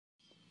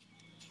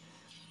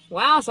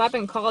Wow, so I've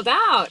been called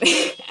out.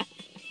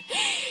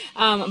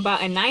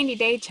 About a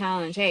 90-day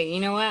challenge. Hey,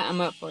 you know what?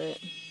 I'm up for it.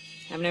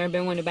 I've never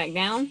been one to back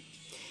down.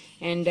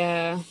 And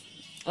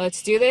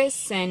let's do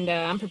this. And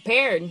I'm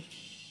prepared.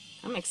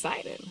 I'm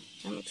excited.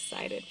 I'm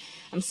excited.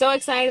 I'm so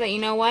excited that, you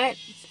know what?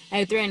 I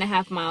had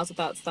 3.5 miles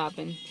without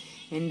stopping.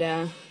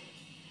 And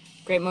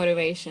great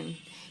motivation.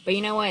 But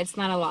you know what? It's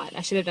not a lot.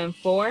 I should have done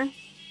 4.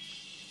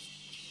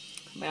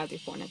 But I'll do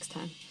 4 next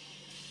time.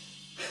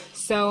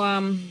 So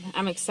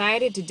I'm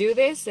excited to do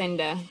this.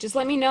 And just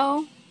let me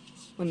know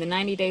when the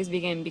 90 days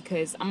begin,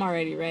 because I'm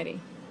already ready.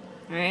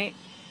 All right?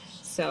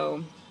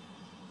 So,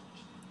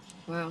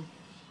 wow.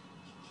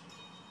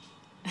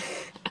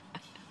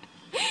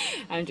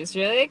 I'm just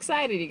really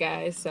excited, you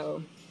guys.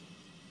 So,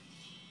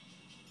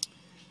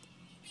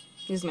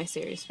 this is my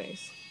serious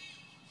face.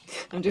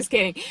 I'm just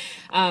kidding.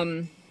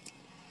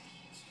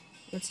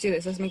 Let's do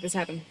this. Let's make this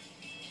happen.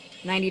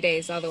 90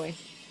 days all the way.